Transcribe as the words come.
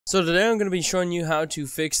So today I'm going to be showing you how to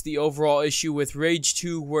fix the overall issue with Rage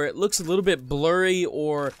 2 where it looks a little bit blurry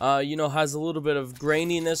or, has a little bit of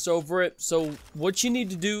graininess over it. So what you need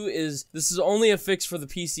to do is, this is only a fix for the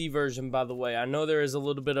PC version, by the way. I know there is a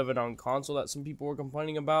little bit of it on console that some people were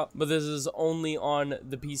complaining about, but this is only on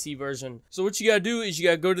the PC version. So what you got to do is you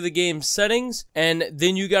got to go to the game settings, and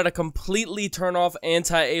then you got to completely turn off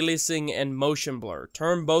anti-aliasing and motion blur.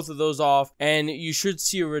 Turn both of those off, and you should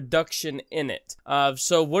see a reduction in it.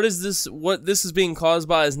 So what this is being caused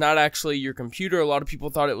by is not actually your computer. A lot of people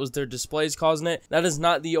thought it was their displays causing it. That is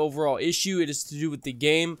not the overall issue. It is to do with the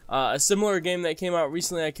game. A similar game that came out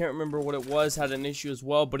recently, I can't remember what it was, had an issue as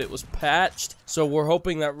well, but it was patched. So we're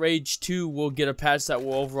hoping that Rage 2 will get a patch that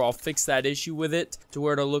will overall fix that issue with it to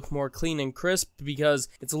where it'll look more clean and crisp, because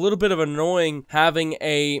it's a little bit of annoying having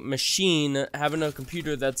a machine, having a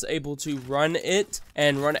computer that's able to run it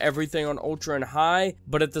and run everything on ultra and high,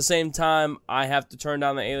 but at the same time I have to turn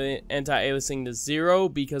down the anti-aliasing to 0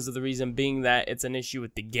 because of the reason being that it's an issue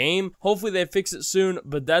with the game. Hopefully they fix it soon,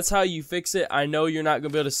 but that's how you fix it. I know you're not going to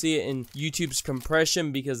be able to see it in YouTube's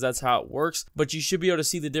compression because that's how it works, but you should be able to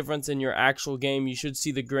see the difference in your actual game. You should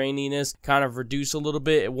see the graininess kind of reduce a little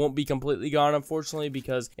bit. It won't be completely gone, unfortunately,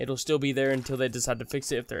 because it'll still be there until they decide to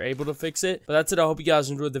fix it, if they're able to fix it. But that's it. I hope you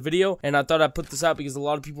guys enjoyed the video, and I thought I'd put this out because a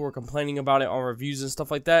lot of people were complaining about it on reviews and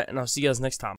stuff like that, and I'll see you guys next time.